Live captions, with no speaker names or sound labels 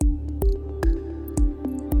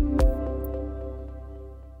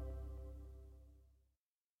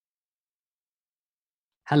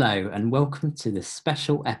Hello, and welcome to this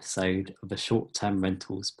special episode of the Short Term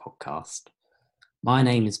Rentals podcast. My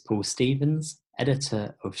name is Paul Stevens,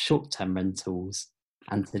 editor of Short Term Rentals,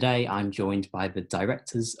 and today I'm joined by the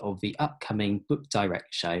directors of the upcoming Book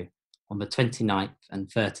Direct show on the 29th and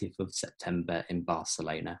 30th of September in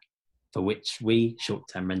Barcelona, for which we, Short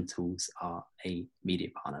Term Rentals, are a media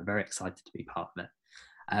partner. Very excited to be part of it.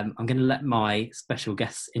 I'm going to let my special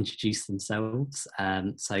guests introduce themselves.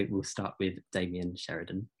 So we'll start with Damien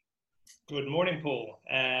Sheridan. Good morning, Paul.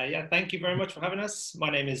 Thank you very much for having us. My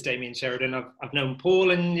name is Damien Sheridan. I've known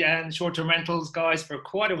Paul and short-term rentals guys for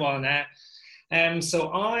quite a while now. I've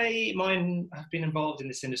been involved in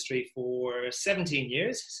this industry for 17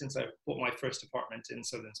 years since I bought my first apartment in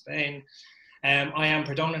southern Spain. I am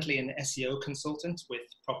predominantly an SEO consultant with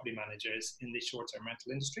property managers in the short-term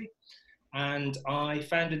rental industry. And I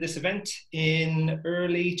founded this event in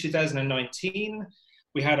early 2019.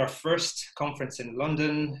 We had our first conference in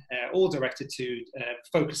London, all directed to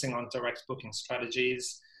focusing on direct booking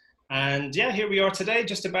strategies. And here we are today,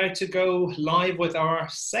 just about to go live with our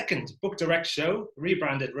second Book Direct show,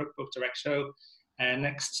 rebranded Book Direct show,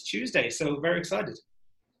 next Tuesday. So very excited.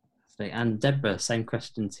 And Deborah, same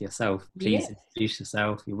question to yourself. Please introduce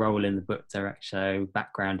yourself, your role in the Book Direct show,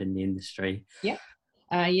 background in the industry.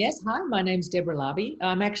 Yes, hi, my name's Deborah Larby.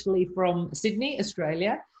 I'm actually from Sydney,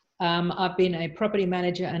 Australia. I've been a property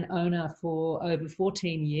manager and owner for over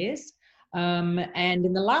 14 years. And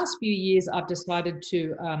in the last few years, I've decided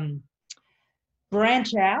to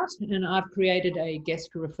branch out, and I've created a guest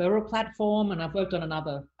referral platform, and I've worked on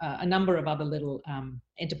a number of other little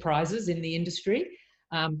enterprises in the industry.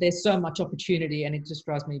 There's so much opportunity, and it just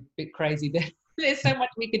drives me a bit crazy that there's so much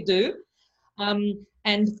we could do.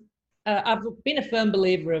 I've been a firm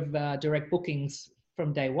believer of direct bookings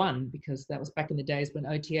from day one, because that was back in the days when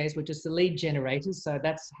OTAs were just the lead generators. So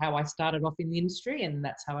that's how I started off in the industry, and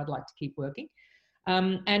that's how I'd like to keep working.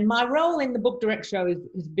 And my role in the Book Direct show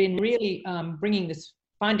has been really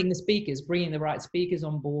finding the speakers, bringing the right speakers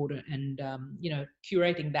on board, and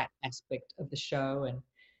curating that aspect of the show and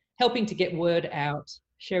helping to get word out,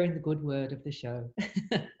 sharing the good word of the show.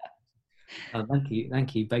 Thank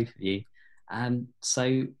you, both of you.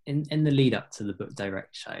 So in the lead up to the Book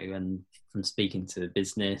Direct show, and from speaking to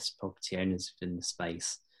business, property owners within the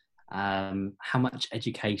space, how much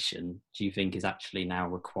education do you think is actually now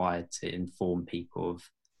required to inform people of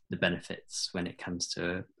the benefits when it comes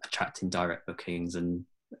to attracting direct bookings, and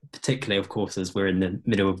particularly, of course, as we're in the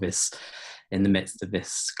midst of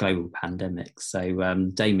this global pandemic? So,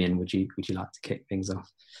 Damien, would you like to kick things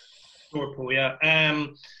off? Sure, Paul.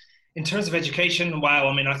 In terms of education, wow,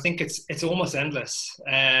 I think it's almost endless.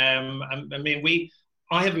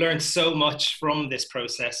 I have learned so much from this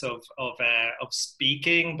process of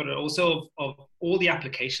speaking, but also of all the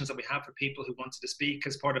applications that we have for people who wanted to speak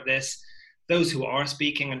as part of this. Those who are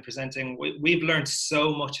speaking and presenting, we've learned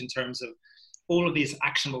so much in terms of all of these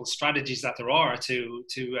actionable strategies that there are to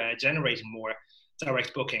generating more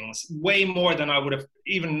direct bookings, way more than I would have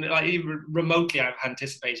even remotely I've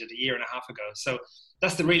anticipated a year and a half ago. So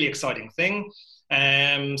that's the really exciting thing.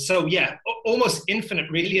 Almost infinite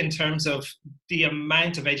really in terms of the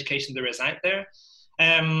amount of education there is out there.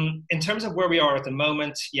 In terms of where we are at the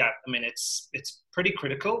moment, it's pretty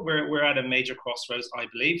critical. We're at a major crossroads, I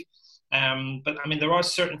believe. But there are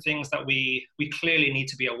certain things that we clearly need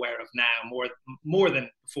to be aware of now, more than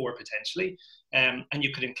before potentially. And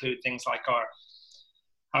you could include things like our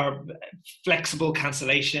flexible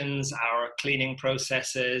cancellations, our cleaning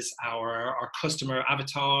processes, our customer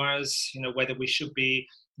avatars, whether we should be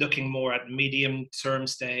looking more at medium-term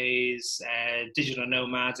stays, digital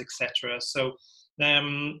nomads, etc. So,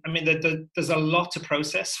 there's a lot to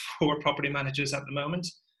process for property managers at the moment.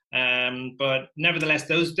 But nevertheless,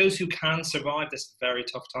 those who can survive this very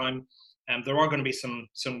tough time, there are going to be some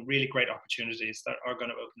really great opportunities that are going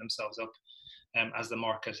to open themselves up as the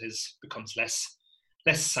market becomes less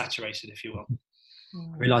saturated, if you will.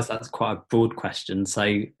 I realise that's quite a broad question.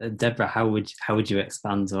 So, Deborah, how would you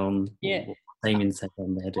expand on what Damien said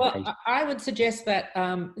on the education? Well, I would suggest that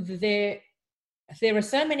there are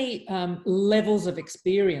so many levels of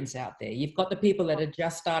experience out there. You've got the people that are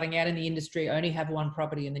just starting out in the industry, only have one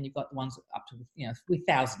property, and then you've got the ones up to with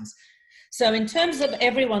thousands. So in terms of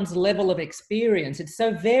everyone's level of experience, it's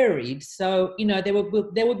so varied. So, there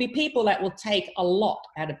will be people that will take a lot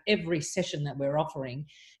out of every session that we're offering.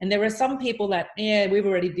 And there are some people that, we're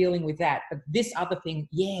already dealing with that. But this other thing,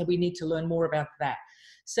 we need to learn more about that.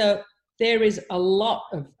 So there is a lot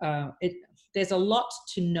of, there's a lot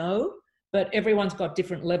to know, but everyone's got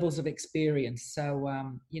different levels of experience.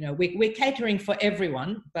 So, we're catering for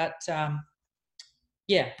everyone, but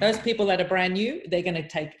Yeah, those people that are brand new, they're going to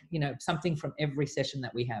take, something from every session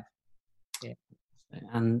that we have. Yeah.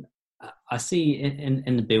 And I see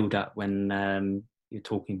in the build up when you're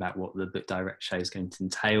talking about what the Book Direct show is going to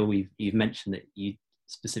entail, you've mentioned that you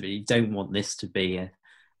specifically don't want this to be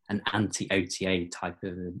an anti-OTA type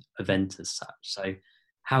of event as such. So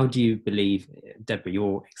how do you believe, Deborah,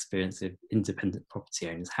 your experience of independent property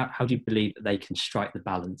owners, how do you believe that they can strike the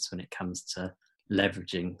balance when it comes to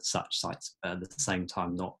leveraging such sites, but at the same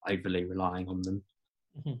time not overly relying on them?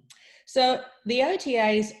 Mm-hmm. So the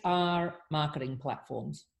OTAs are marketing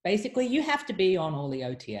platforms. Basically, you have to be on all the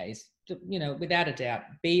OTAs, without a doubt,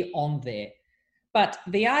 be on there. But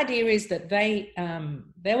the idea is that they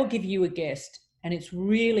will give you a guest, and it's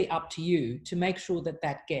really up to you to make sure that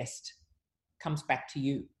that guest comes back to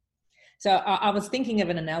you. So I was thinking of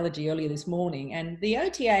an analogy earlier this morning, and the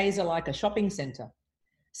OTAs are like a shopping center.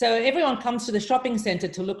 So everyone comes to the shopping center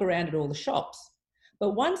to look around at all the shops.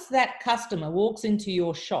 But once that customer walks into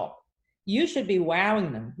your shop, you should be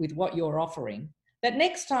wowing them with what you're offering. That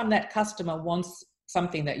next time that customer wants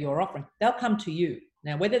something that you're offering, they'll come to you.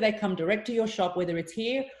 Now, whether they come direct to your shop, whether it's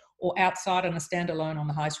here or outside on a standalone on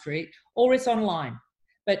the high street, or it's online,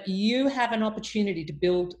 but you have an opportunity to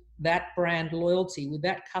build that brand loyalty with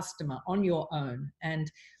that customer on your own. And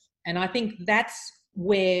I think that's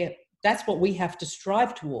what we have to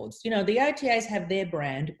strive towards. The OTAs have their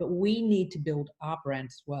brand, but we need to build our brand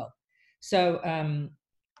as well. So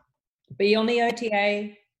be on the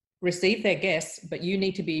OTA, receive their guests, but you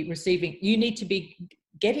need to be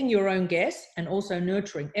getting your own guests and also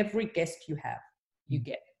nurturing every guest you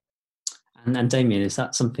get. And Damien, is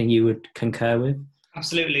that something you would concur with?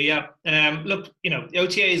 Absolutely, yeah. Look, the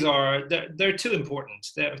OTAs they're too important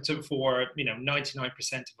for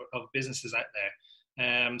 99% of businesses out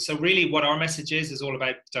there. So really, what our message is all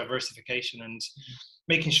about diversification and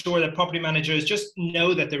making sure that property managers just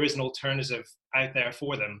know that there is an alternative out there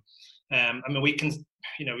for them. We can,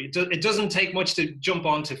 it doesn't take much to jump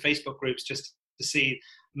onto Facebook groups just to see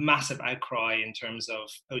massive outcry in terms of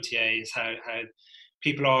OTAs, how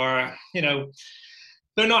people are,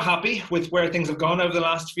 they're not happy with where things have gone over the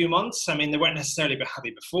last few months. They weren't necessarily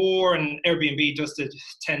happy before, and Airbnb just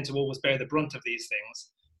tend to always bear the brunt of these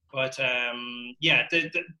things. But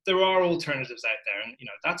there are alternatives out there, and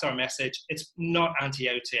that's our message. It's not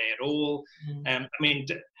anti-OTA at all.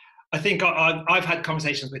 I think I've had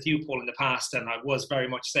conversations with you, Paul, in the past, and I was very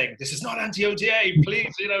much saying, this is not anti-OTA,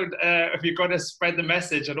 please, if you're going to spread the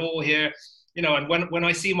message at all here, and when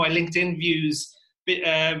I see my LinkedIn views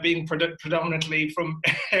being predominantly from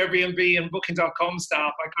Airbnb and Booking.com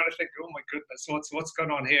staff, I kind of think, oh my goodness, what's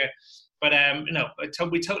going on here? But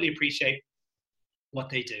we totally appreciate what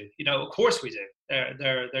they do. Of course we do.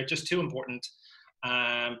 They're just too important.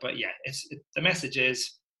 But yeah, the message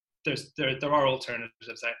is there are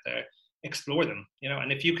alternatives out there. Explore them.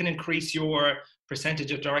 And if you can increase your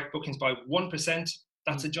percentage of direct bookings by 1%,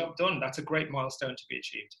 that's a job done. That's a great milestone to be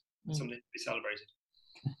achieved. Something to be celebrated.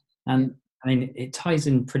 And it ties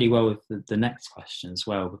in pretty well with the next question as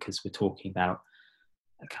well, because we're talking about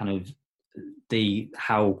kind of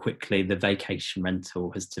how quickly the vacation rental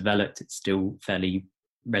has developed. It's still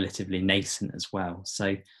relatively nascent as well.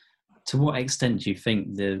 So to what extent do you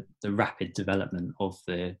think the rapid development of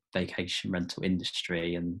the vacation rental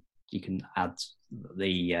industry, and you can add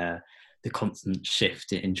the constant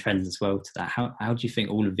shift in trends as well to that, how do you think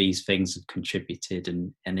all of these things have contributed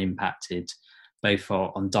and impacted both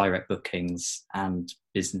on direct bookings and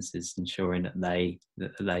businesses ensuring that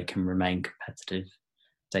they can remain competitive?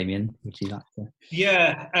 Damien, would you like to?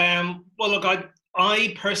 Yeah, well, look,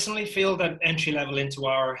 I personally feel that entry level into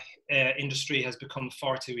our industry has become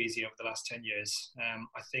far too easy over the last 10 years.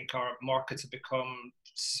 I think our markets have become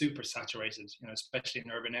super saturated, especially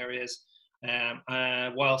in urban areas.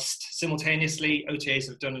 Whilst simultaneously, OTAs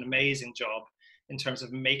have done an amazing job in terms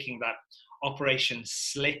of making that operation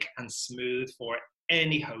slick and smooth for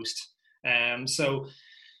any host. So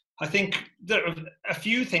I think a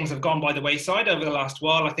few things have gone by the wayside over the last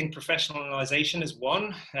while. I think professionalization is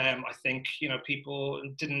one. I think people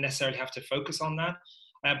didn't necessarily have to focus on that,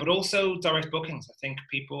 but also direct bookings. I think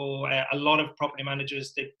a lot of property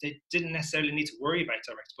managers, they didn't necessarily need to worry about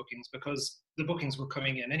direct bookings because the bookings were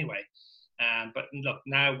coming in anyway. But look,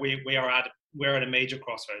 now we're at a major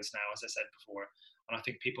crossroads now, as I said before. And I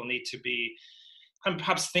think people need to be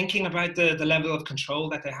perhaps thinking about the level of control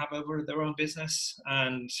that they have over their own business,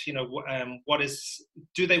 and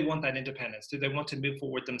do they want that independence? Do they want to move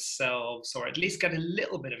forward themselves, or at least get a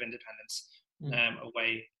little bit of independence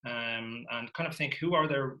away, and kind of think, who are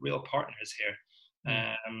their real partners here?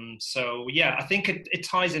 So yeah, I think it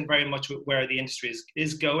ties in very much with where the industry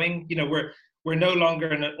is going. we're no longer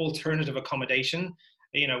an alternative accommodation.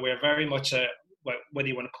 You know, we're very much whether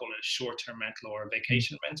you want to call it a short-term rental or a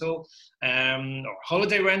vacation rental, or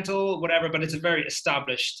holiday rental, whatever, but it's a very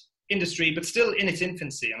established industry, but still in its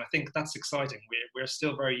infancy. And I think that's exciting. We're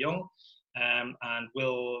still very young, and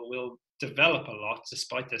we'll develop a lot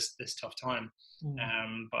despite this tough time.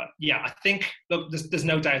 But yeah, I think, look, there's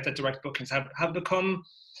no doubt that direct bookings have become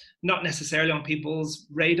not necessarily on people's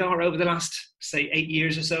radar over the last, say, 8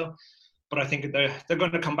 years or so. But I think they're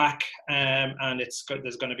going to come back, and it's good. We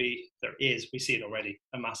see it already,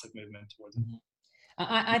 a massive movement towards it.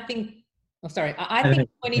 I think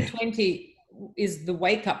 2020 is the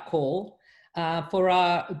wake-up call for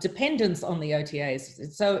our dependence on the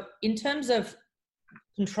OTAs. So in terms of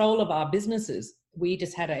control of our businesses, we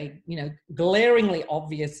just had a glaringly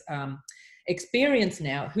obvious experience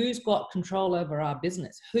now. Who's got control over our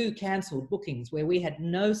business? Who cancelled bookings where we had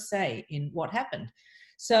no say in what happened?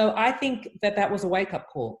 So I think that was a wake-up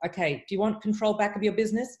call. Okay, do you want control back of your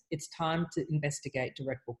business? It's time to investigate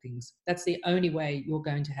direct bookings. That's the only way you're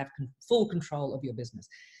going to have full control of your business.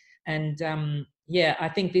 And I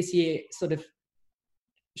think this year sort of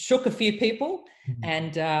shook a few people,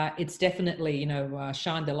 and it's definitely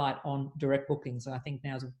shined the light on direct bookings. I think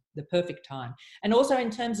now's the perfect time. And also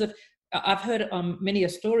in terms of, I've heard many a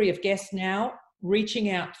story of guests now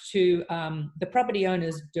reaching out to the property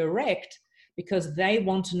owners direct, because they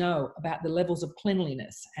want to know about the levels of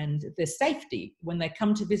cleanliness and their safety when they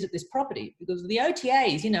come to visit this property. Because the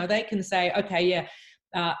OTAs, they can say, okay,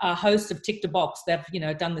 our hosts have ticked a box,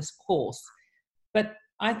 they've, done this course. But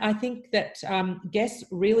I think that guests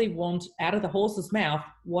really want, out of the horse's mouth,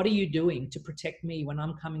 what are you doing to protect me when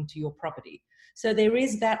I'm coming to your property? So there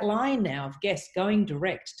is that line now of guests going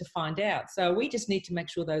direct to find out. So we just need to make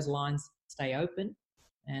sure those lines stay open,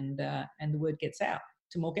 and the word gets out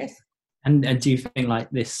to more guests. And do you think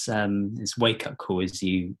like this wake-up call, as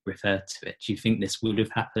you refer to it, do you think this would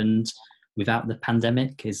have happened without the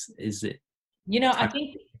pandemic? Is it? I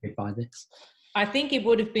think by this, I think it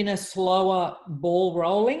would have been a slower ball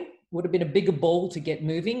rolling. Would have been a bigger ball to get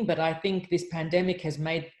moving. But I think this pandemic has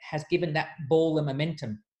given that ball the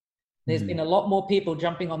momentum. There's been a lot more people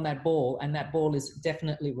jumping on that ball, and that ball is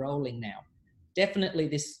definitely rolling now. Definitely,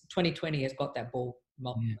 this 2020 has got that ball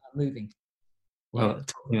moving. Well,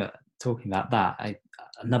 talking about that,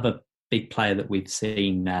 another big player that we've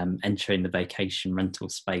seen entering the vacation rental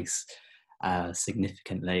space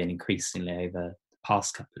significantly and increasingly over the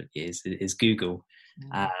past couple of years is Google.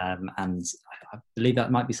 And I believe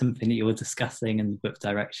that might be something that you're discussing in the Book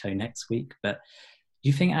Direct show next week. But do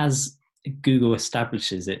you think as Google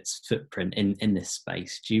establishes its footprint in this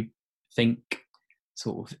space, do you think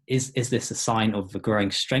sort of is this a sign of the growing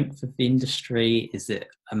strength of the industry? Is it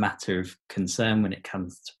a matter of concern when it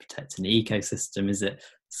comes to protecting the ecosystem? Is it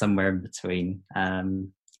somewhere in between?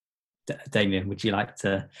 Damien, would you like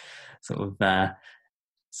to sort of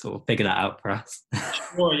figure that out for us?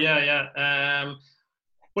 Sure. Yeah.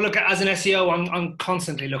 Well, look, as an SEO, I'm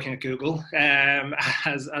constantly looking at Google,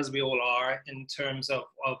 as we all are, in terms of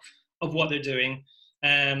what they're doing.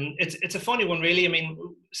 It's a funny one, really. I mean,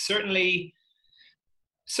 certainly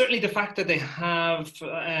the fact that they have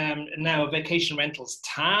now a vacation rentals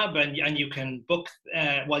tab, and you can book,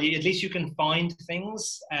 at least you can find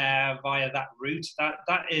things via that route.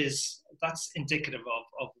 That's indicative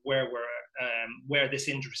of where where this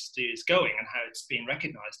industry is going and how it's being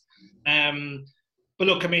recognised. But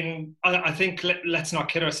look, I mean, I think let's not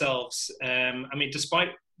kid ourselves. I mean, despite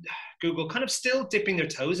Google kind of still dipping their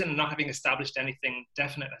toes in and not having established anything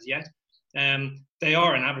definite as yet, they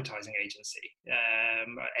are an advertising agency,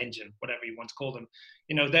 engine, whatever you want to call them.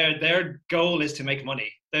 Their goal is to make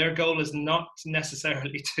money. Their goal is not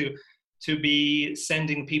necessarily to be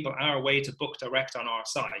sending people our way to book direct on our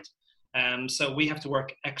site. So we have to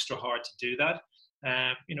work extra hard to do that.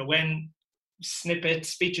 When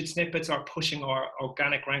featured snippets are pushing our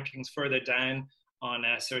organic rankings further down on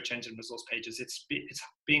search engine results pages, it's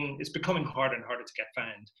becoming harder and harder to get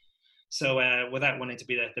found. So without wanting to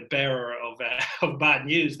be the bearer of bad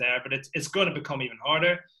news there, but it's going to become even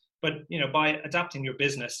harder. But by adapting your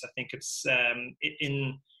business, I think it's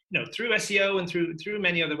through SEO and through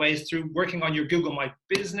many other ways, through working on your Google My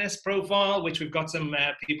Business profile, which we've got some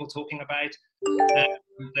people talking about.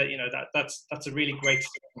 That's a really great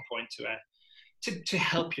starting point to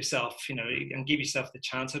help yourself, and give yourself the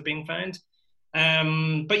chance of being found.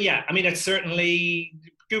 But yeah, I mean, it's certainly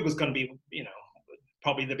Google's going to be,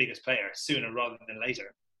 probably the biggest player sooner rather than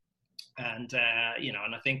later. And,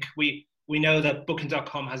 and I think we know that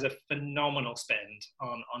Booking.com has a phenomenal spend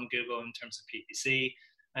on Google in terms of PPC.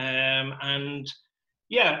 And,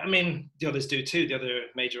 Yeah, I mean, the others do too, the other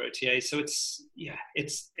major OTAs. So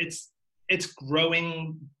it's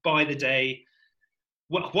growing by the day.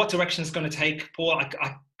 What direction it's going to take, Paul,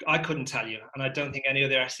 I couldn't tell you, and I don't think any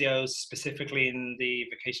other SEOs specifically in the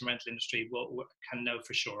vacation rental industry can know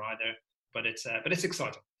for sure either. But it's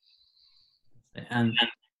exciting. And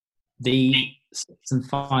some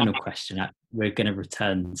final question. We're going to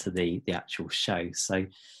return to the actual show. So,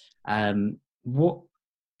 what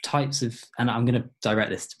types of, and I'm going to direct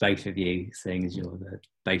this to both of you, seeing as you're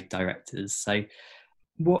both directors. So,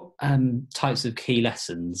 what types of key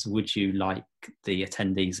lessons would you like the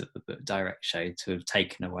attendees of the Book Direct show to have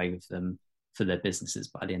taken away with them for their businesses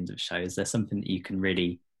by the end of the show? Is there something that you can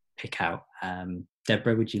really pick out?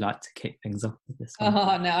 Deborah, would you like to kick things off with this one?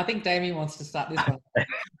 Oh, no, I think Damien wants to start this one.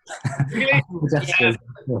 Really?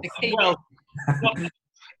 Well,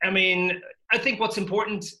 I mean, I think what's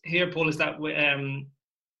important here, Paul, is that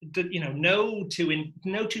no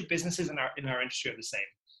two businesses in our industry are the same.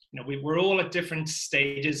 We're all at different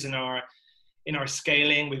stages in our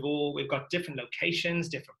scaling. We've got different locations,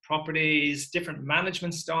 different properties, different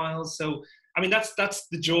management styles. So I mean, that's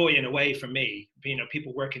the joy in a way for me.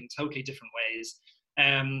 People work in totally different ways.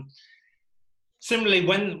 Similarly,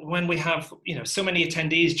 when we have so many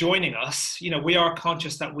attendees joining us, we are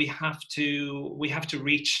conscious that we have to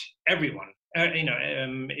reach everyone.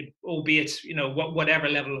 Albeit whatever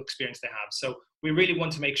level of experience they have. So we really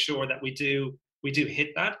want to make sure that we do hit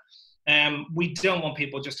that. We don't want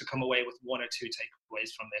people just to come away with one or two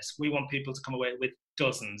takeaways from this. We want people to come away with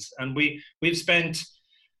dozens. And we've spent,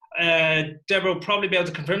 Deborah will probably be able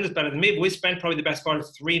to confirm this better than me, but we spent probably the best part of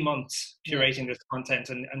 3 months curating this content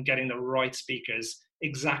and getting the right speakers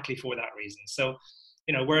exactly for that reason. So,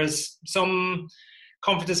 whereas some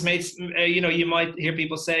conferences mates, you might hear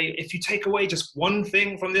people say, if you take away just one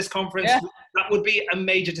thing from this conference, that would be a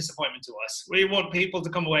major disappointment to us. We want people to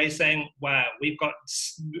come away saying, wow, we've got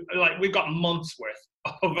months worth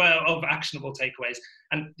of actionable takeaways.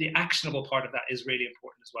 And the actionable part of that is really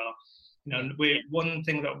important as well. One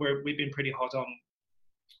thing that we've been pretty hot on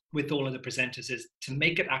with all of the presenters is to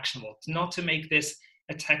make it actionable, not to make this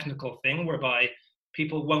a technical thing whereby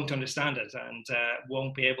people won't understand it and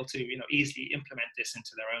won't be able to easily implement this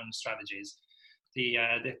into their own strategies.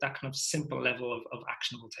 That kind of simple level of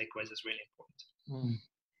actionable takeaways is really important.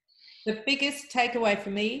 The biggest takeaway for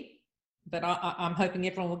me that I'm hoping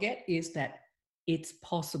everyone will get is that it's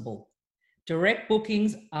possible. Direct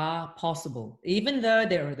bookings are possible. Even though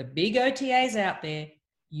there are the big OTAs out there,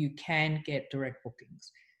 you can get direct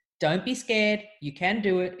bookings. Don't be scared. You can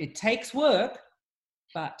do it. It takes work,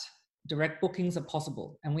 but direct bookings are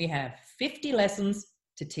possible. And we have 50 lessons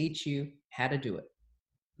to teach you how to do it.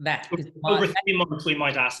 That is over 3 months, we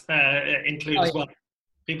might include as well.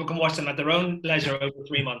 People can watch them at their own leisure over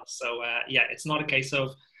 3 months. So it's not a case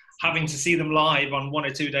of having to see them live on 1 or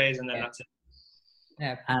 2 days and then that's it.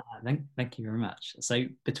 Yeah. Thank you very much. So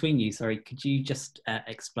between you, could you just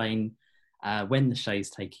explain when the show is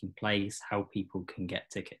taking place, how people can get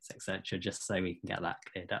tickets, etc., just so we can get that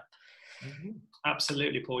cleared up? Mm-hmm.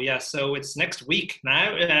 Absolutely, Paul. Yeah, so it's next week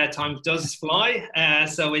now. Time does fly.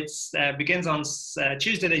 So it begins on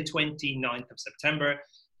Tuesday, the 29th of September.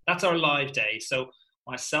 That's our live day. So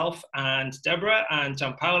myself and Deborah and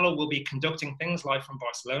Gianpaolo will be conducting things live from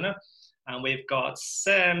Barcelona. And we've got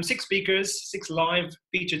 6 speakers, 6 live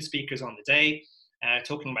featured speakers on the day,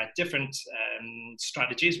 talking about different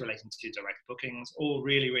strategies relating to direct bookings, all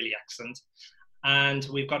really, really excellent. And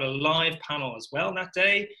we've got a live panel as well that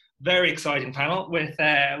day. Very exciting panel with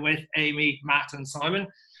Amy, Matt, and Simon.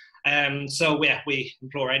 We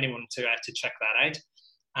implore anyone to check that out.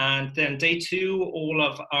 And then day 2, all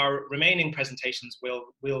of our remaining presentations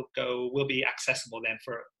will be accessible then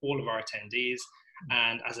for all of our attendees.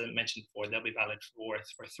 And as I mentioned before, they'll be valid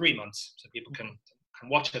for 3 months, so people can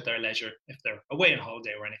watch at their leisure if they're away on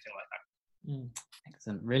holiday or anything like that.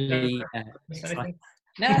 Excellent. Really exciting.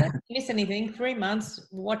 No, don't miss anything. 3 months,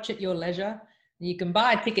 watch at your leisure. You can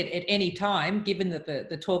buy a ticket at any time, given that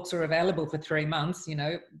the talks are available for 3 months,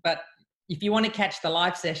 but if you want to catch the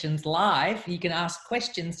live sessions live, you can ask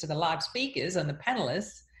questions to the live speakers and the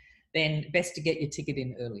panelists, then best to get your ticket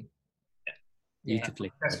in early.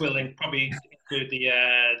 Beautifully. We'll probably include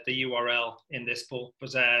the URL in this, Paul, but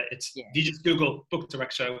if you just Google Book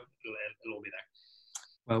Direct Show, it'll all be there.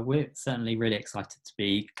 Well, we're certainly really excited to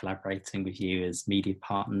be collaborating with you as media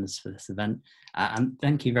partners for this event. And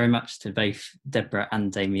thank you very much to both Deborah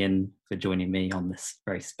and Damien for joining me on this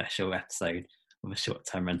very special episode of a Short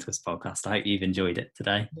Term Rentals podcast. I hope you've enjoyed it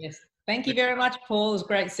today. Yes. Thank you very much, Paul. It was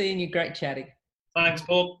great seeing you. Great chatting. Thanks,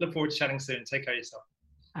 Paul. Look forward to chatting soon. Take care of yourself.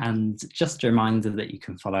 And just a reminder that you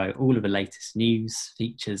can follow all of the latest news,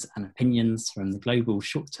 features and opinions from the global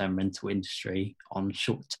short-term rental industry on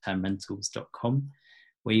shorttermrentals.com,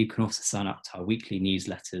 where you can also sign up to our weekly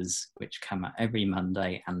newsletters, which come out every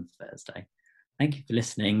Monday and Thursday. Thank you for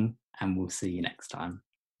listening, and we'll see you next time.